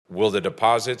Will the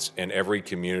deposits in every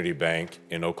community bank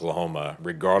in Oklahoma,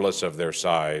 regardless of their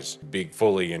size, be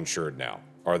fully insured now?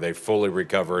 Are they fully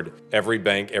recovered? Every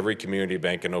bank, every community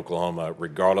bank in Oklahoma,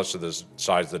 regardless of the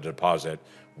size of the deposit,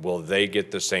 will they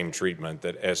get the same treatment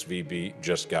that SVB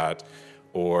just got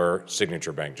or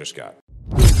Signature Bank just got?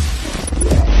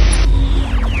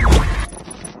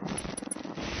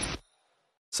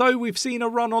 So we've seen a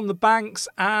run on the banks,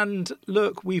 and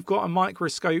look, we've got a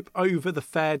microscope over the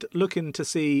Fed looking to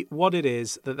see what it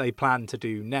is that they plan to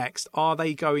do next. Are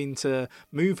they going to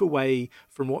move away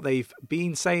from what they've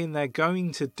been saying they're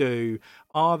going to do?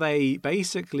 Are they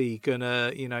basically going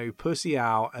to, pussy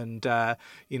out and,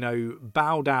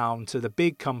 bow down to the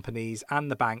big companies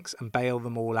and the banks and bail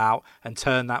them all out and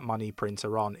turn that money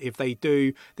printer on? If they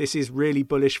do, this is really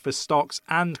bullish for stocks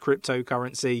and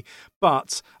cryptocurrency.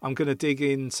 But I'm going to dig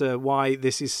into why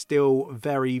this is still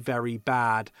very, very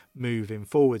bad moving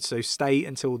forward. So stay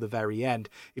until the very end.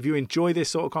 If you enjoy this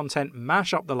sort of content,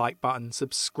 mash up the like button,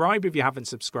 subscribe if you haven't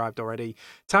subscribed already,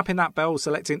 tap in that bell,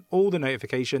 selecting all the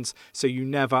notifications so you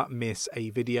never miss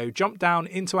a video. Jump down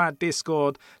into our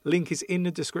Discord. Link is in the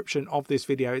description of this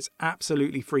video. It's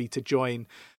absolutely free to join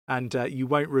and you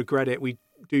won't regret it. We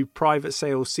do private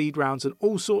sales, seed rounds, and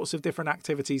all sorts of different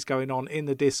activities going on in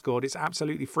the Discord. It's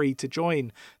absolutely free to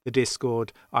join the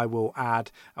Discord, I will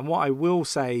add. And what I will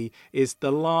say is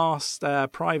the last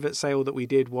private sale that we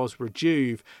did was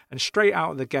Rejuve, and straight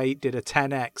out of the gate did a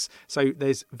 10x. So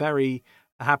there's very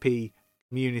happy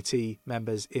community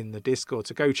members in the Discord.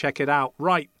 So go check it out.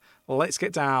 Right, let's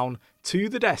get down to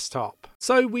the desktop.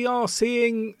 So we are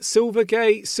seeing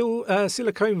Silvergate,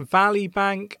 Silicon Valley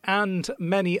Bank, and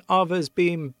many others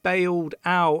being bailed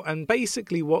out. And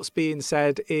basically what's being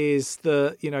said is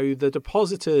that, the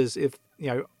depositors, if,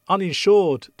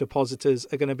 uninsured depositors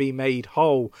are going to be made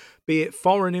whole, be it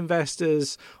foreign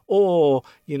investors or,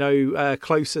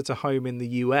 closer to home in the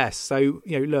US. So,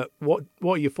 look, what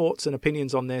are your thoughts and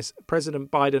opinions on this? President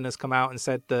Biden has come out and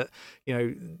said that,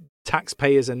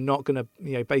 taxpayers are not going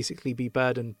to, basically be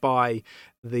burdened by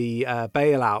the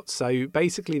bailout. So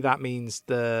basically that means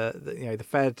the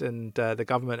Fed and the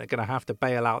government are going to have to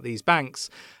bail out these banks.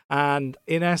 And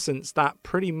in essence, that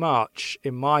pretty much,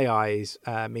 in my eyes,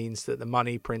 means that the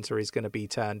money printer is going to be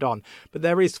turned on. But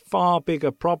there is far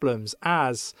bigger problems,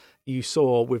 as you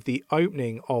saw with the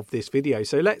opening of this video.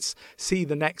 So let's see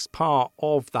the next part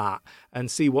of that and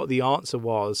see what the answer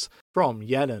was from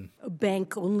Yellen. A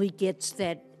bank only gets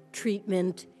that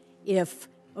treatment if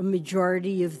a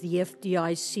majority of the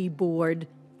FDIC board,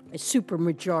 a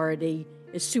supermajority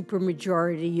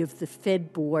of the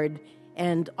Fed board,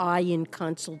 and I, in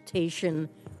consultation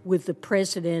with the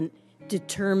president,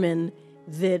 determine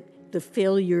that the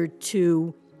failure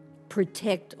to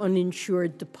protect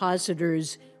uninsured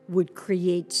depositors would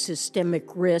create systemic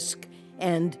risk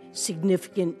and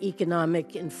significant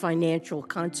economic and financial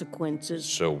consequences.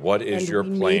 So what is your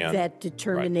plan? We made that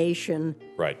determination.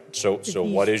 Right. So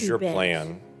what is your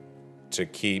plan to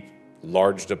keep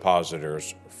large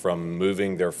depositors from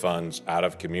moving their funds out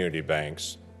of community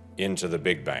banks into the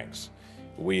big banks?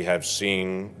 We have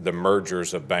seen the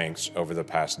mergers of banks over the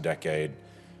past decade.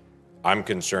 I'm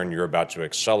concerned you're about to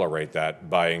accelerate that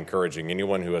by encouraging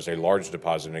anyone who has a large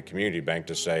deposit in a community bank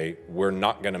to say, we're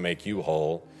not going to make you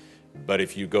whole, but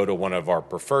if you go to one of our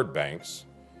preferred banks,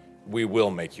 we will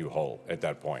make you whole at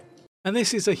that point. And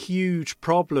this is a huge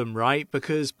problem, right?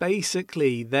 Because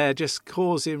basically they're just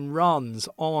causing runs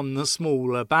on the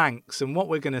smaller banks. And what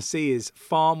we're going to see is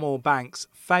far more banks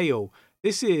fail.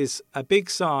 This is a big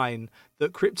sign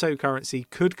that cryptocurrency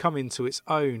could come into its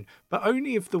own, but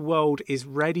only if the world is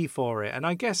ready for it. And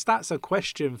I guess that's a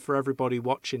question for everybody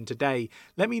watching today.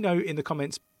 Let me know in the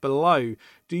comments below.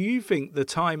 Do you think the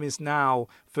time is now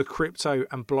for crypto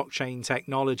and blockchain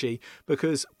technology?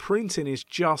 Because printing is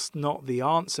just not the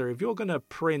answer. If you're going to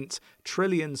print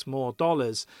trillions more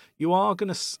dollars, you are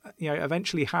going to,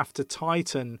 eventually have to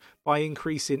tighten by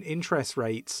increasing interest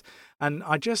rates. And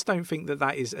I just don't think that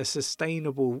that is a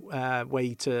sustainable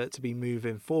way to be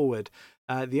moving forward.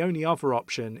 The only other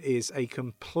option is a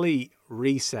complete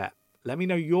reset. Let me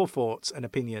know your thoughts and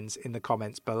opinions in the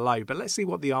comments below. But let's see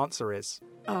what the answer is.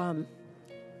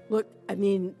 Look, I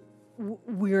mean,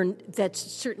 that's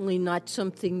certainly not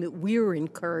something that we're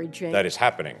encouraging. That is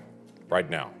happening right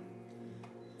now.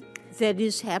 That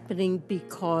is happening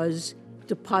because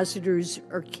depositors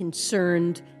are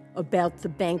concerned about the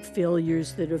bank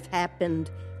failures that have happened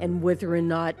and whether or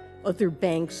not other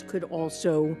banks could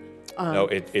also No,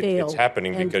 fail. it's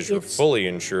happening because you're fully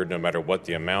insured no matter what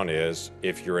the amount is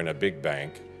if you're in a big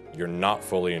bank. You're not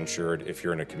fully insured if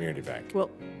you're in a community bank. Well,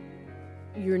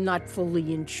 you're not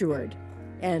fully insured.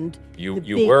 And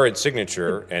you were at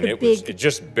Signature, and it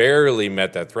just barely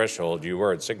met that threshold. You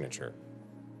were at Signature.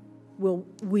 Well,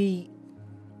 we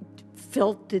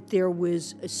felt that there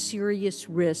was a serious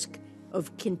risk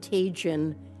of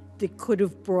contagion that could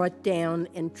have brought down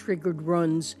and triggered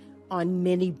runs on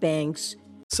many banks.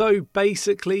 So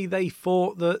basically, they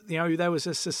thought that, there was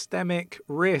a systemic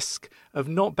risk of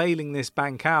not bailing this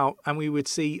bank out, and we would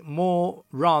see more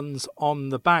runs on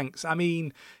the banks. I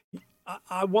mean,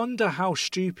 I wonder how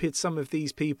stupid some of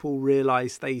these people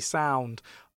realise they sound.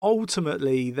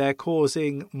 Ultimately, they're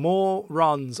causing more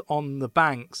runs on the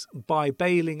banks by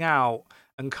bailing out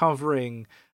and covering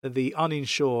the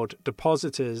uninsured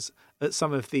depositors at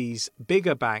some of these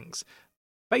bigger banks.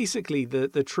 Basically,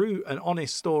 the true and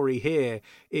honest story here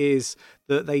is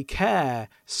that they care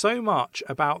so much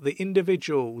about the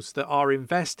individuals that are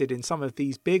invested in some of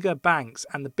these bigger banks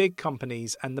and the big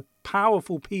companies and the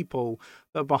powerful people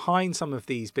that are behind some of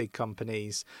these big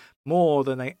companies more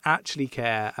than they actually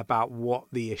care about what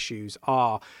the issues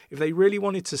are. If they really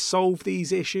wanted to solve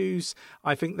these issues,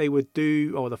 I think they would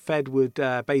the Fed would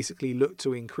basically look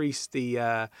to increase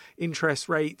the interest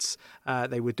rates.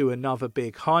 They would do another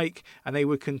big hike, and they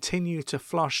would continue to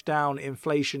flush down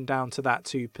inflation down to that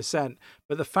 2%.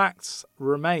 But the facts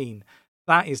remain.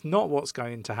 That is not what's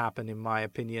going to happen, in my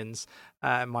opinion.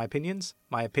 And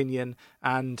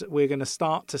we're going to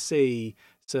start to see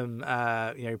some,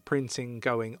 printing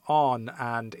going on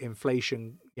and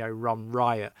inflation, run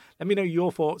riot. Let me know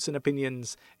your thoughts and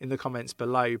opinions in the comments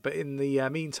below. But in the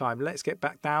meantime, let's get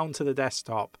back down to the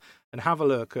desktop and have a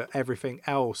look at everything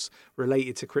else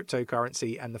related to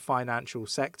cryptocurrency and the financial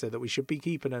sector that we should be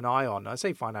keeping an eye on. I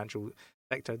say financial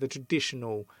sector, the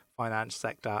traditional finance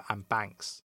sector and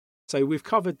banks. So we've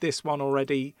covered this one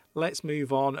already. Let's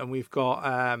move on, and we've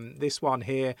got this one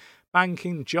here.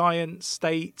 Banking giant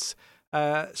State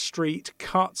Street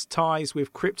cuts ties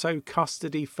with crypto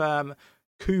custody firm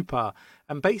Cooper.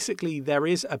 And basically there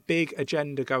is a big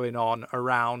agenda going on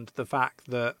around the fact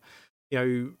that,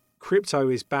 crypto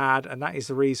is bad, and that is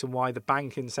the reason why the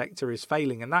banking sector is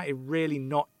failing. And that is really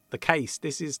not the case.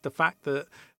 This is the fact that,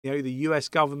 the US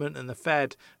government and the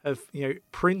Fed have,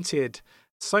 printed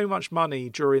so much money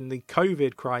during the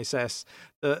COVID crisis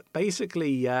that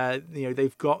basically,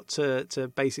 they've got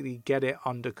to basically get it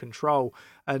under control.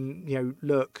 And,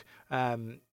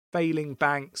 failing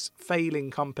banks,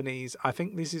 failing companies, I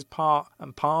think this is part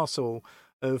and parcel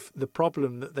of the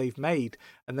problem that they've made,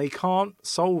 and they can't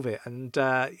solve it. And,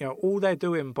 all they're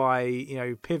doing by,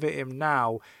 pivoting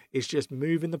now is just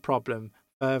moving the problem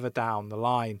further down the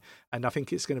line. And I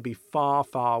think it's going to be far,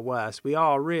 far worse. We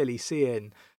are really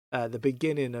seeing the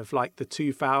beginning of like the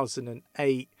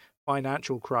 2008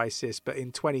 financial crisis, but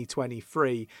in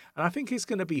 2023. And I think it's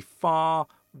going to be far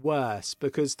worse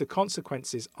because the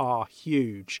consequences are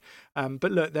huge.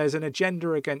 But look, there's an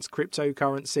agenda against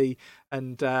cryptocurrency,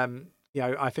 and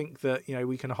I think that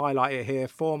we can highlight it here.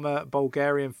 Former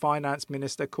Bulgarian finance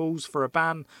minister calls for a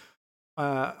ban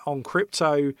on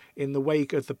crypto in the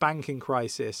wake of the banking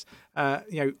crisis.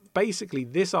 Basically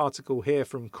this article here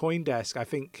from CoinDesk, I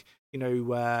think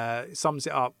sums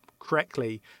it up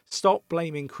correctly. Stop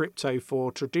blaming crypto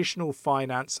for traditional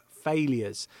finance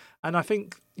failures. And I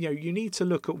think you need to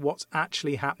look at what's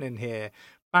actually happening here.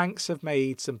 Banks have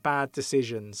made some bad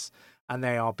decisions and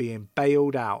they are being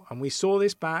bailed out. And we saw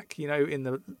this back, in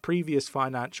the previous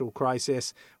financial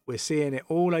crisis. We're seeing it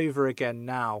all over again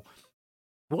now.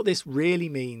 What this really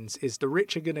means is the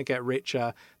rich are going to get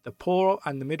richer, the poor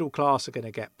and the middle class are going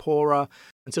to get poorer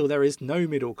until there is no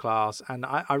middle class. And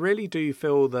I really do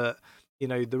feel that,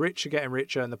 the rich are getting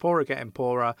richer and the poor are getting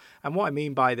poorer. And what I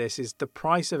mean by this is the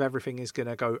price of everything is going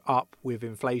to go up with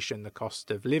inflation. The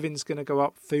cost of living is going to go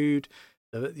up, food,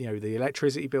 the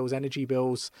electricity bills, energy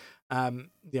bills,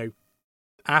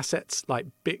 assets like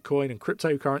Bitcoin and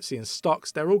cryptocurrency and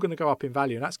stocks, they're all going to go up in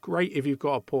value. And that's great if you've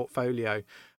got a portfolio.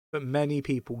 But many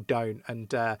people don't.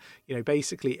 And,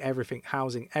 basically everything,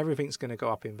 housing, everything's going to go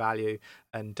up in value.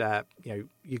 And,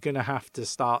 you're going to have to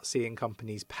start seeing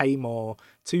companies pay more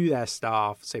to their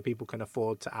staff so people can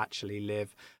afford to actually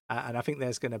live. And I think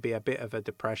there's going to be a bit of a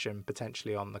depression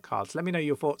potentially on the cards. Let me know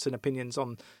your thoughts and opinions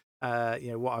on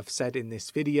what I've said in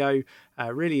this video.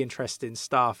 Really interesting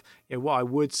stuff. What I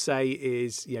would say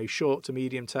is, short to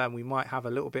medium term, we might have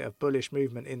a little bit of bullish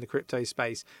movement in the crypto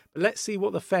space. But let's see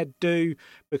what the Fed do,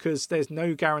 because there's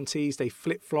no guarantees. They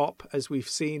flip-flop, as we've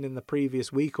seen in the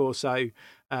previous week or so,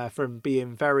 from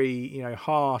being very,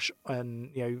 harsh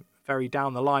and, very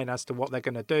down the line as to what they're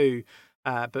going to do,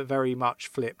 but very much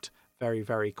flipped very,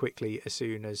 very quickly as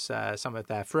soon as some of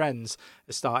their friends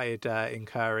started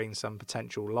incurring some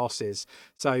potential losses.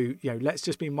 So, let's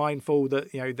just be mindful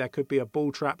that, there could be a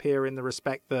bull trap here in the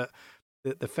respect that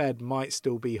the Fed might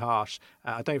still be harsh.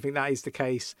 I don't think that is the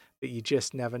case, but you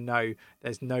just never know.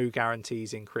 There's no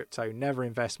guarantees in crypto. Never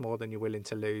invest more than you're willing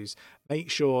to lose.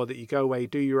 Make sure that you go away,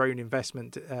 do your own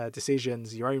investment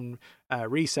decisions, your own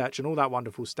research and all that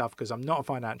wonderful stuff, because I'm not a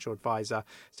financial advisor,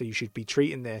 so you should be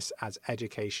treating this as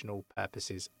educational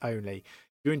purposes only.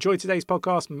 If you enjoyed today's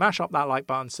podcast, mash up that like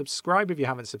button, subscribe if you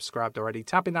haven't subscribed already,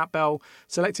 tapping that bell,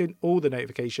 selecting all the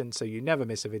notifications so you never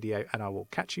miss a video, and I will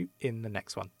catch you in the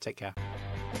next one. Take care.